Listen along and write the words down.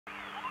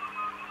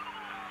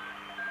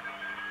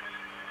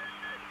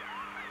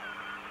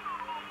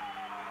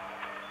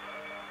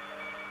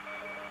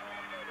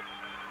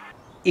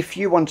If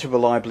you want to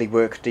reliably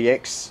work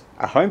DX,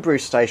 a homebrew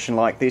station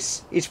like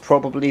this is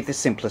probably the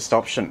simplest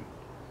option.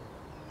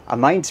 A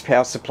mains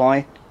power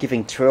supply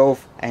giving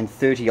 12 and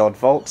 30 odd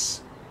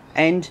volts,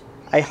 and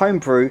a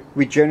homebrew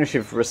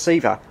regenerative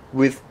receiver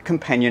with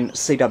companion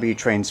CW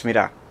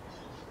transmitter.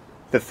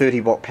 The 30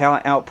 watt power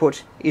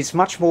output is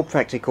much more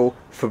practical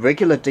for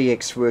regular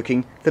DX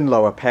working than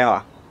lower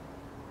power,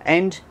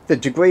 and the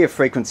degree of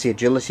frequency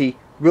agility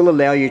will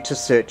allow you to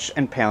search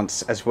and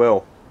pounce as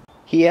well.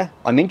 Here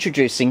I'm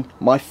introducing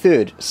my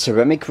third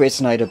ceramic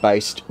resonator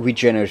based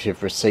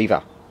regenerative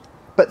receiver.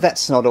 But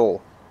that's not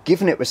all.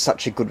 Given it was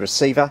such a good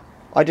receiver,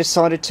 I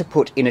decided to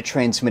put in a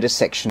transmitter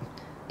section.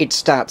 It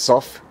starts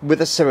off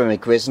with a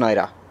ceramic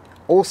resonator,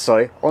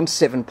 also on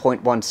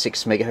 7.16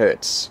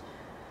 MHz.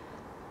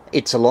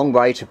 It's a long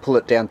way to pull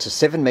it down to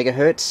 7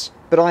 MHz,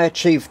 but I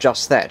achieved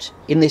just that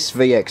in this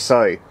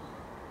VXO.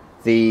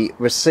 The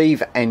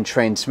receive and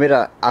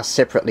transmitter are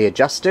separately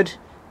adjusted.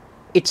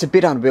 It's a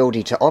bit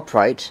unwieldy to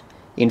operate.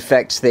 In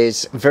fact,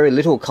 there's very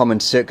little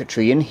common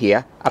circuitry in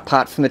here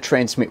apart from the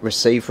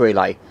transmit-receive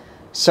relay,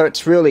 so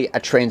it's really a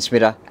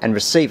transmitter and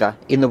receiver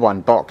in the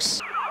one box.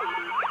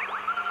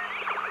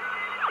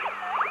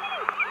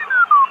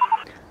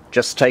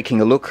 Just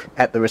taking a look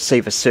at the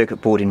receiver circuit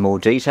board in more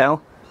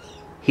detail.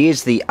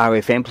 Here's the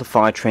RF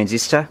amplifier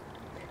transistor,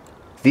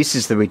 this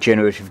is the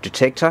regenerative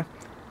detector,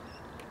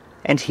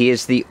 and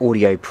here's the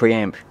audio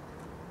preamp.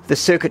 The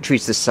circuitry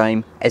is the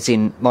same as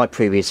in my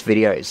previous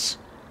videos.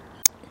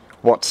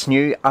 What's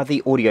new are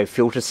the audio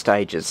filter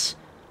stages.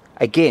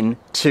 Again,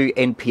 2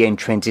 NPN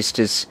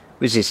transistors,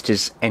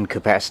 resistors and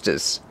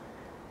capacitors.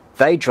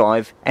 They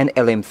drive an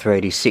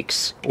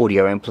LM386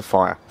 audio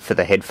amplifier for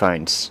the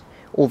headphones,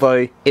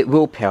 although it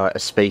will power a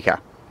speaker.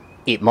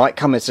 It might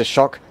come as a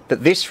shock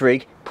that this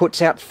rig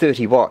puts out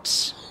 30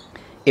 watts.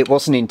 It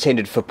wasn't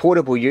intended for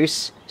portable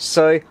use,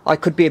 so I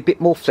could be a bit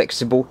more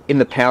flexible in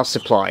the power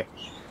supply,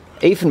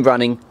 even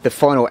running the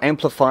final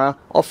amplifier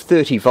off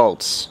 30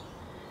 volts.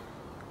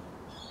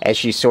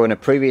 As you saw in a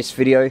previous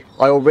video,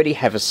 I already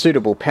have a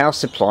suitable power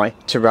supply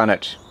to run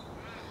it.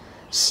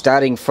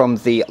 Starting from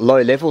the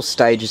low level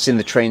stages in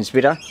the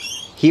transmitter,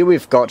 here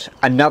we've got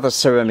another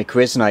ceramic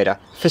resonator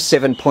for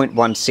 7.16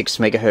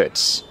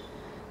 MHz.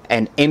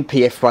 An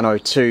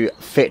MPF102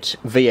 FET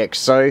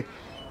VXO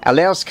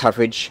allows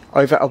coverage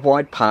over a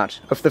wide part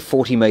of the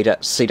 40 metre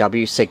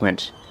CW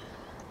segment.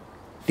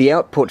 The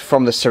output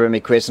from the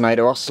ceramic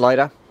resonator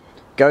oscillator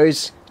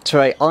goes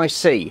to a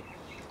IC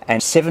and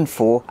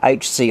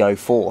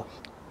 74HC04.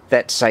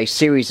 That's a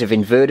series of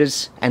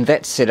inverters, and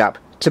that's set up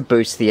to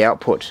boost the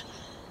output.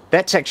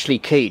 That's actually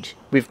keyed.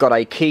 We've got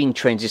a keying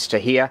transistor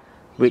here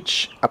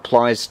which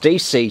applies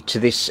DC to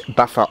this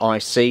buffer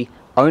IC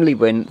only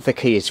when the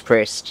key is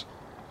pressed.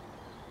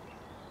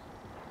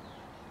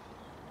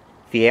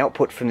 The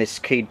output from this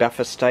keyed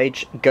buffer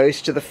stage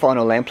goes to the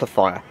final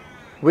amplifier,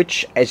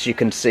 which, as you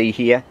can see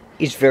here,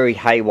 is very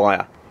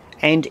haywire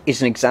and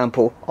is an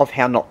example of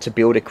how not to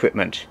build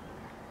equipment.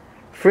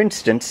 For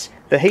instance,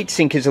 the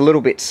heatsink is a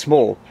little bit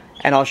small,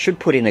 and I should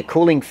put in a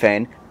cooling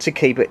fan to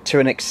keep it to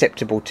an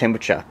acceptable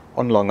temperature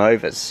on long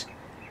overs.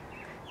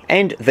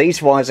 And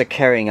these wires are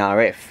carrying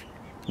RF.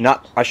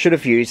 I should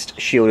have used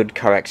shielded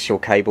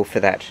coaxial cable for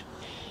that.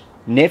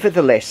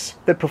 Nevertheless,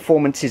 the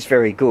performance is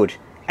very good,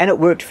 and it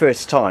worked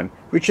first time,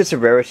 which is a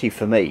rarity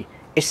for me,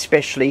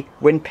 especially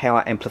when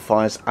power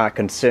amplifiers are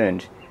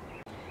concerned.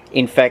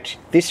 In fact,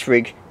 this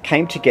rig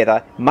came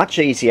together much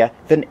easier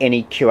than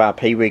any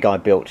QRP rig I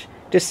built,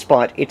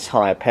 despite its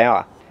higher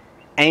power.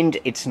 And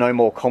it's no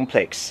more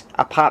complex,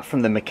 apart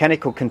from the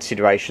mechanical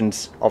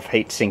considerations of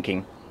heat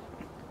sinking.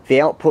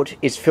 The output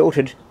is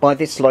filtered by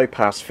this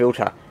low-pass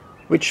filter,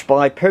 which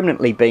by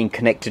permanently being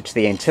connected to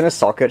the antenna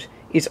socket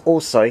is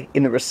also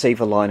in the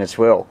receiver line as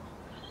well.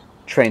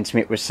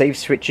 Transmit-receive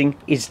switching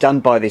is done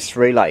by this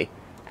relay,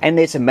 and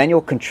there's a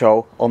manual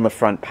control on the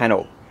front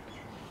panel.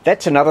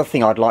 That's another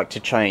thing I'd like to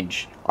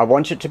change. I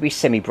want it to be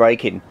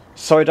semi-break-in,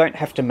 so I don't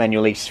have to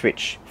manually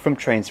switch from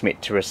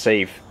transmit to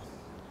receive.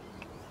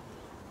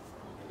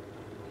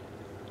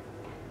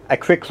 A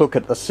quick look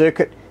at the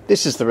circuit.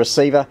 This is the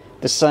receiver,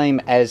 the same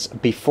as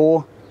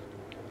before.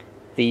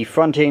 The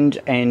front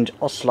end and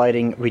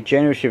oscillating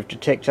regenerative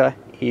detector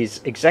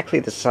is exactly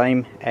the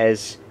same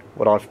as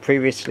what I've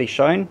previously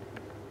shown.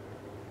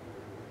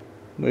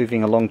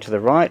 Moving along to the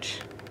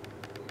right,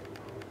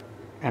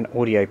 an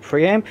audio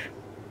preamp.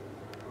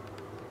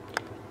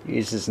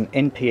 Uses an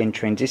NPN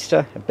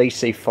transistor, a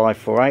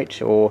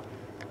BC548 or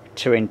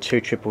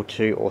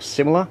 2N2222 or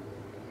similar.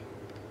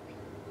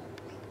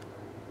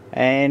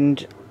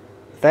 And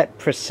that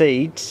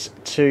proceeds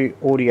to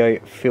audio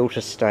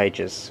filter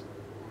stages.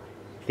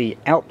 The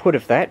output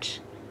of that,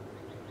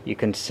 you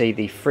can see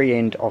the free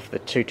end of the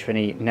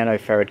 220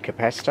 nanofarad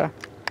capacitor,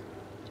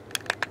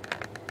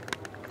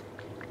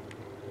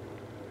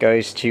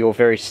 goes to your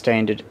very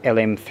standard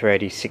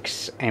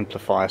LM386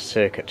 amplifier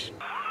circuit.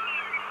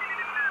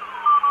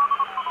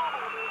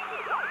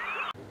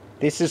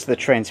 This is the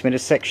transmitter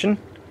section.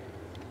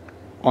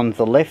 On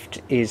the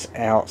left is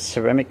our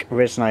ceramic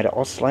resonator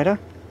oscillator.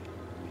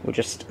 We'll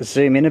just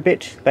zoom in a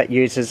bit. That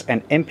uses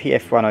an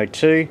MPF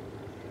 102.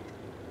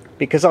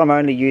 Because I'm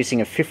only using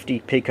a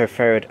 50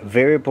 picofarad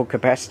variable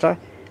capacitor,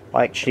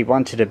 I actually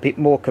wanted a bit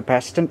more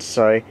capacitance,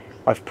 so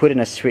I've put in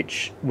a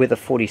switch with a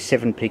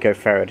 47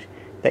 picofarad.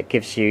 That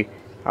gives you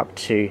up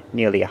to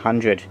nearly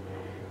 100.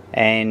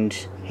 And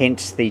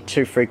hence the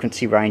two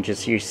frequency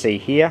ranges you see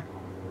here,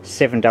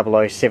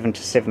 7007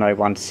 to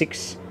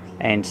 7016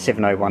 and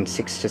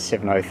 7016 to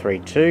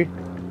 7032.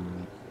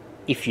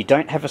 If you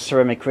don't have a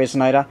ceramic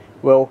resonator,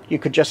 well, you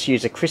could just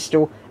use a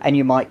crystal and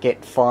you might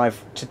get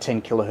 5 to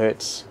 10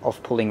 kilohertz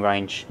of pulling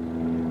range.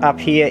 Up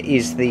here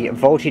is the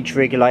voltage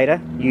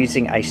regulator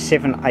using a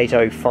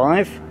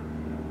 7805.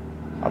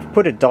 I've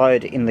put a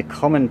diode in the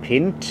common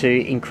pin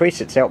to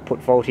increase its output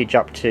voltage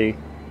up to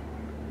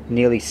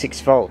nearly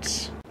 6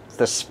 volts.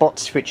 The spot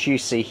switch you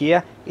see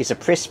here is a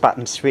press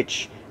button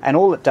switch, and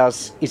all it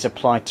does is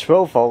apply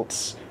 12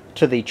 volts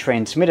to the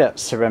transmitter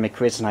ceramic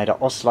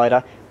resonator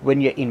oscillator when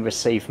you're in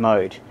receive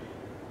mode.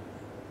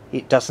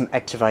 It doesn't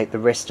activate the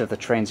rest of the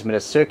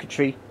transmitter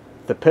circuitry.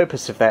 The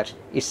purpose of that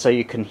is so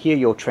you can hear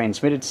your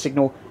transmitted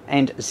signal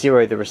and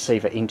zero the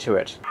receiver into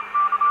it.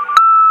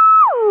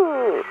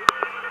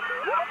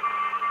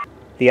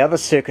 The other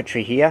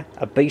circuitry here,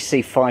 a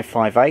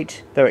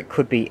BC558, though it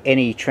could be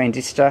any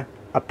transistor,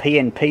 a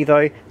PNP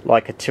though,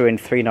 like a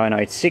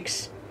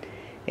 2N3906.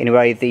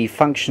 Anyway, the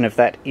function of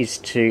that is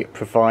to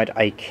provide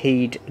a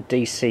keyed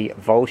DC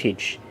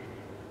voltage.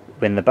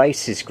 When the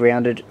base is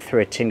grounded through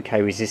a 10k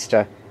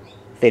resistor,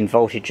 then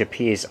voltage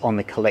appears on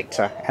the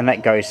collector, and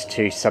that goes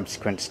to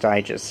subsequent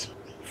stages.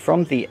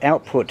 From the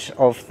output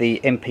of the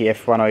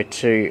MPF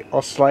 102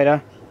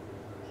 oscillator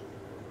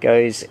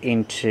goes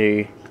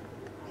into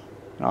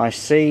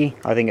IC,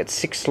 I think it's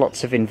 6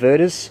 slots of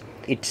inverters.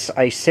 It's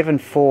a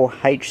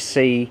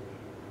 74HC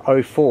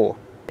 04.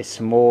 There's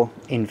some more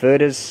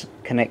inverters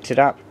connected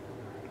up,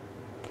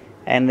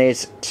 and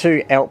there's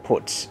 2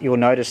 outputs. You'll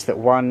notice that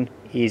one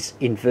is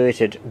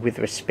inverted with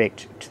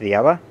respect to the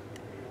other.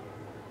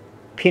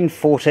 Pin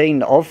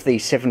 14 of the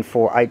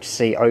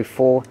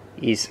 74HC04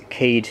 is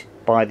keyed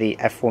by the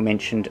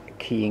aforementioned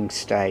keying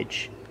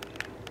stage.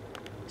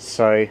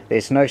 So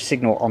there's no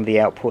signal on the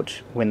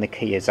output when the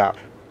key is up.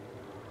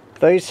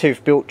 Those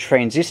who've built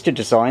transistor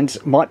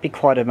designs might be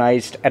quite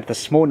amazed at the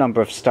small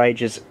number of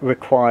stages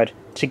required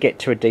to get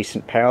to a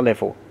decent power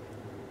level.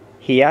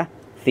 Here,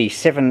 the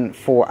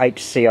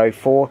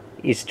 74HC04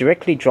 is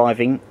directly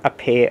driving a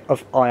pair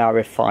of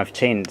IRF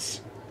 510s.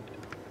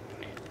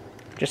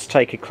 Just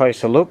take a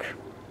closer look.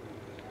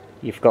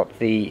 You've got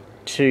the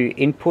 2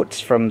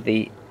 inputs from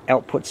the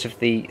outputs of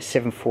the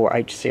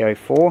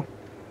 74HC04.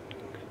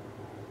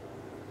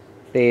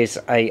 There's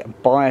a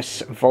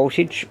bias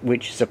voltage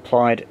which is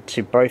applied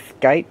to both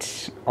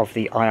gates of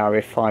the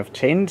IRF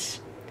 510s.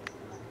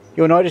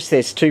 You'll notice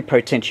there's 2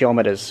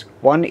 potentiometers.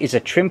 One is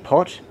a trim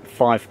pot,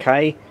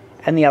 5K,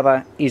 and the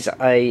other is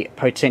a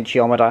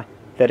potentiometer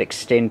that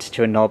extends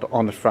to a knob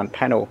on the front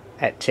panel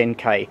at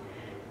 10K.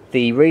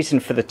 The reason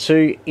for the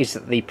 2 is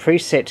that the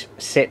preset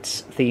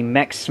sets the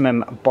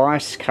maximum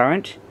bias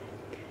current.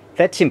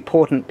 That's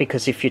important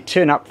because if you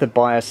turn up the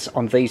bias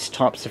on these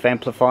types of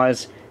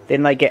amplifiers,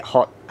 then they get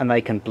hot and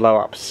they can blow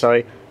up.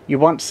 So you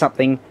want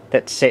something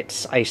that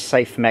sets a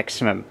safe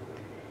maximum.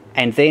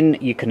 And then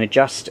you can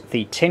adjust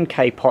the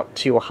 10K pot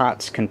to your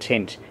heart's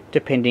content,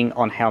 depending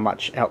on how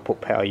much output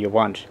power you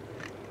want.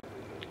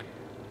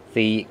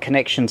 The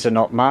connections are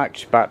not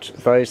marked, but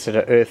those that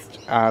are earthed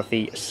are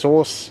the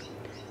source.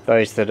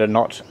 Those that are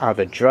not are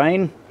the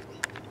drain,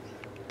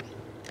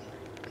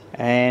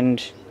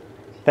 and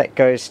that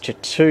goes to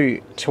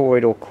 2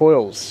 toroidal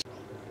coils.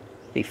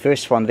 The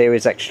first one there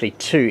is actually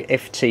 2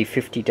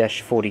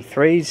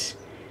 FT50-43s.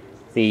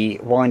 The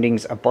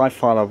windings are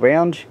bifilar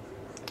round,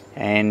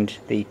 and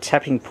the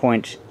tapping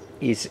point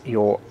is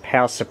your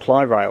power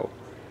supply rail,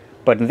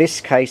 but in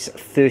this case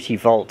 30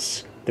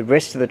 volts. The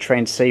rest of the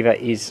transceiver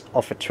is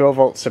off a 12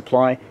 volt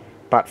supply,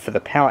 but for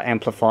the power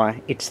amplifier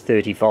it's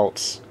 30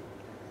 volts.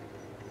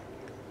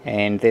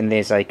 And then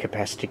there's a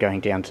capacitor going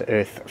down to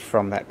earth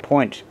from that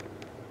point.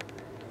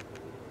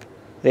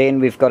 Then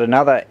we've got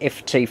another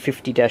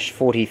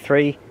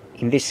FT50-43,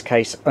 in this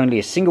case only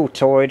a single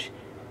toroid,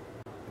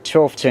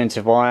 12 turns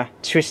of wire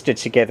twisted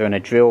together in a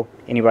drill.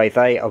 Anyway,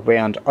 they are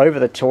wound over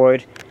the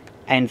toroid,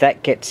 and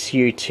that gets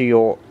you to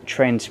your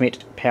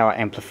transmit power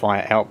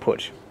amplifier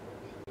output.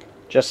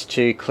 Just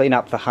to clean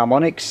up the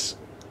harmonics,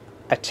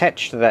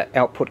 attached to that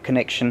output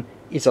connection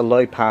is a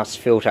low pass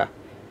filter.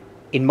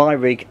 In my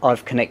rig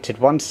I've connected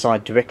one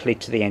side directly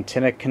to the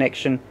antenna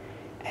connection,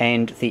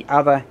 and the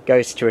other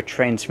goes to a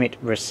transmit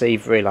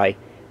receive relay,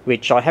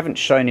 which I haven't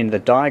shown in the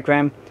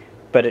diagram,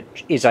 but it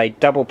is a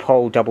double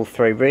pole double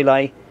throw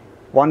relay.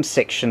 One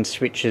section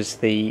switches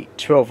the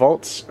 12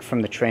 volts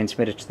from the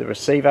transmitter to the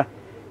receiver,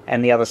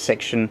 and the other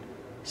section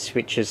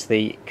switches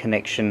the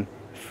connection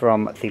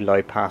from the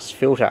low pass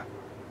filter,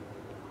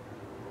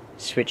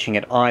 switching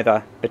it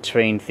either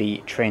between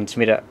the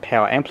transmitter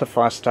power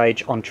amplifier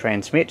stage on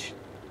transmit,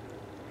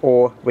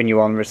 or when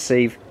you're on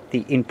receive,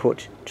 the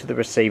input to the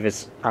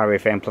receiver's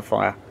RF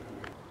amplifier.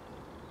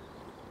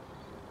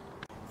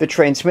 The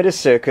transmitter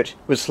circuit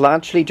was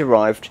largely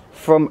derived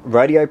from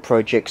Radio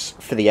Projects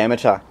for the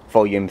Amateur,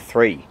 Volume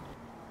 3.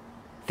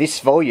 This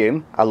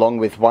volume, along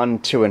with 1,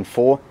 2 and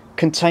 4,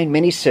 contain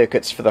many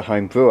circuits for the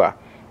home brewer,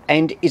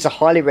 and is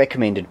a highly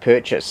recommended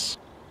purchase.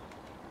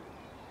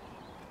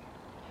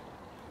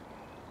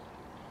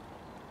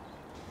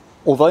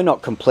 Although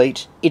not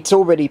complete, it's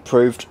already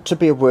proved to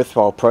be a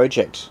worthwhile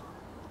project.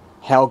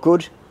 How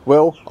good?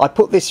 Well, I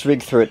put this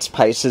rig through its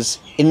paces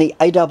in the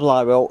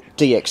ARRL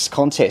DX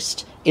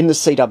contest in the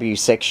CW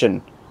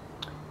section.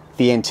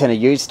 The antenna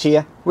used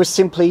here was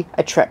simply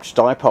a trapped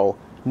dipole,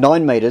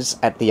 9 meters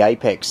at the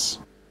apex.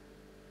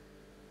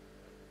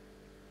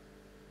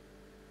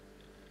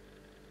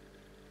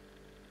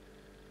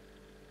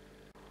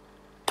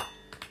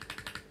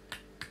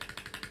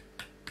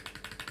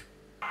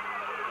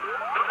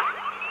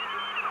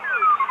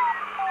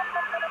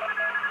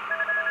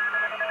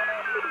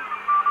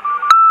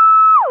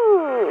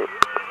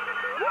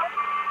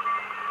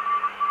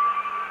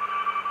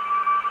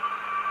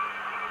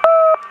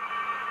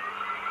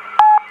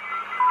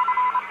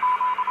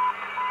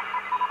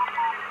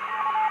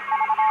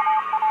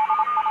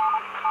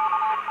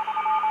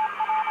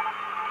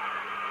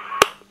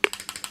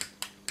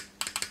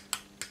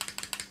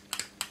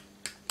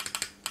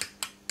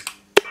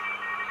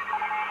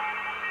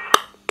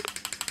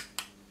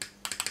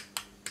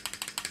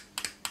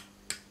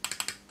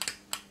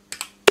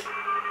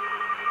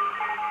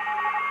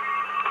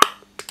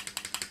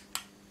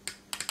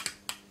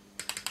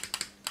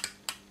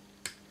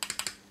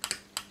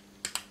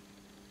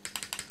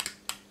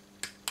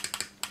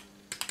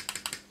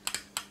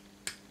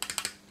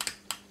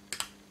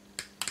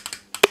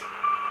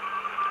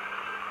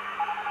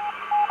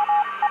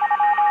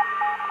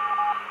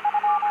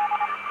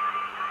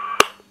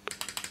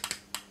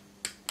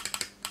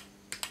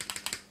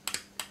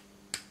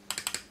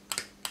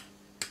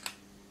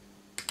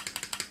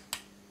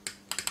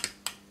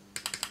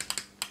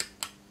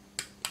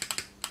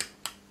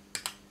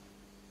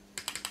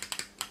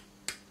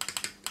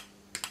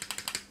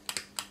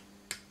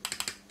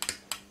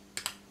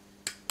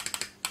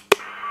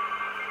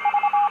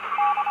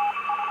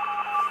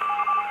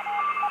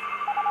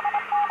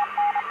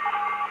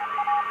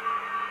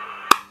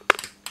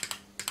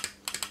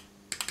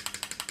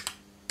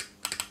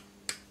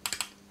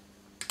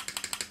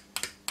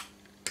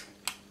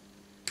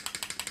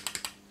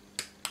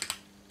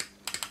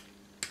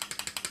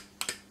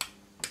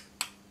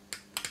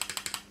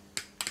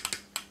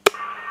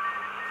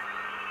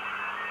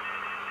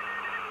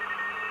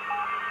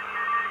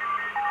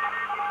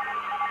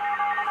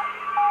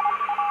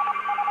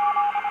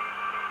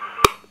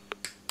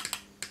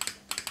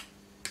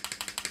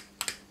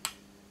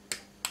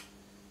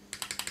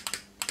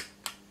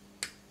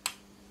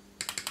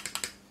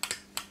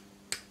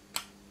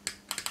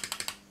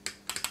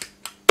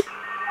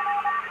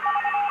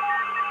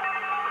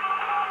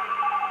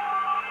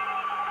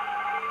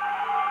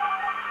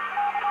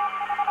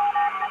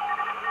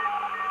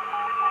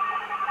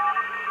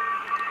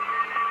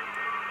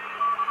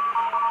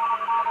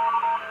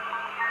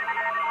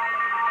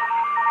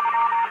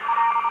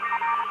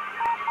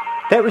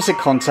 That was a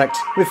contact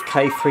with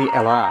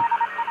K3LR.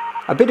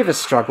 A bit of a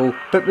struggle,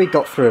 but we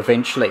got through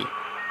eventually.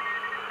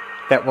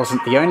 That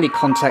wasn't the only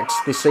contact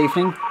this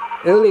evening.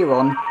 Earlier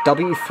on,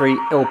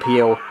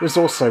 W3LPL was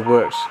also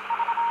worked,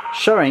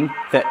 showing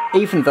that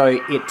even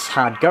though it's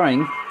hard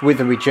going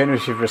with a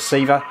regenerative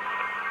receiver,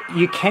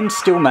 you can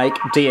still make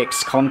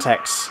DX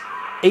contacts,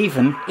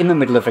 even in the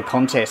middle of a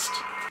contest.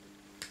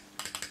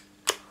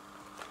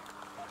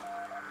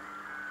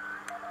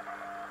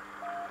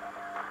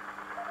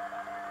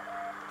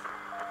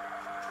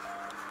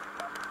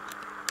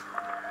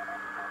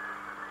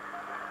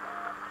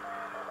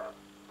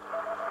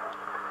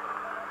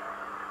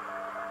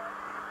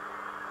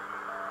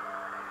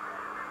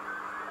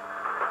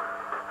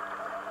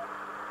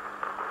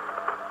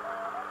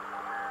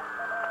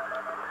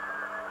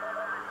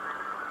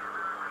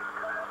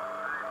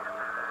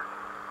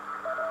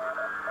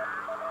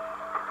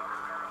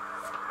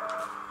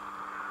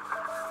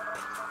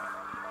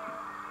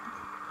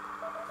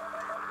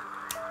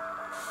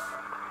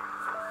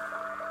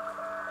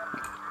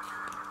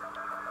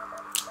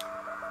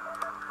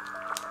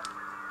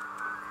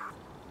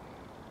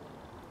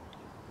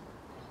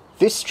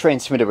 This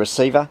transmitter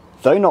receiver,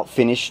 though not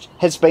finished,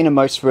 has been a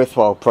most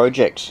worthwhile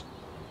project.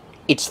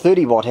 Its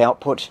 30 watt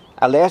output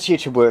allows you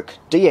to work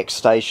DX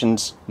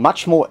stations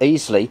much more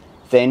easily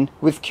than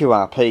with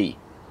QRP.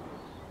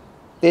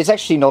 There's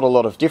actually not a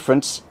lot of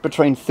difference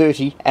between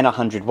 30 and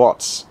 100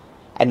 watts,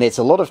 and there's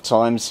a lot of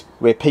times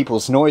where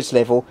people's noise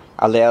level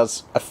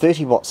allows a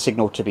 30 watt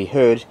signal to be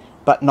heard,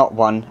 but not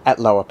one at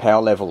lower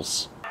power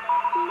levels.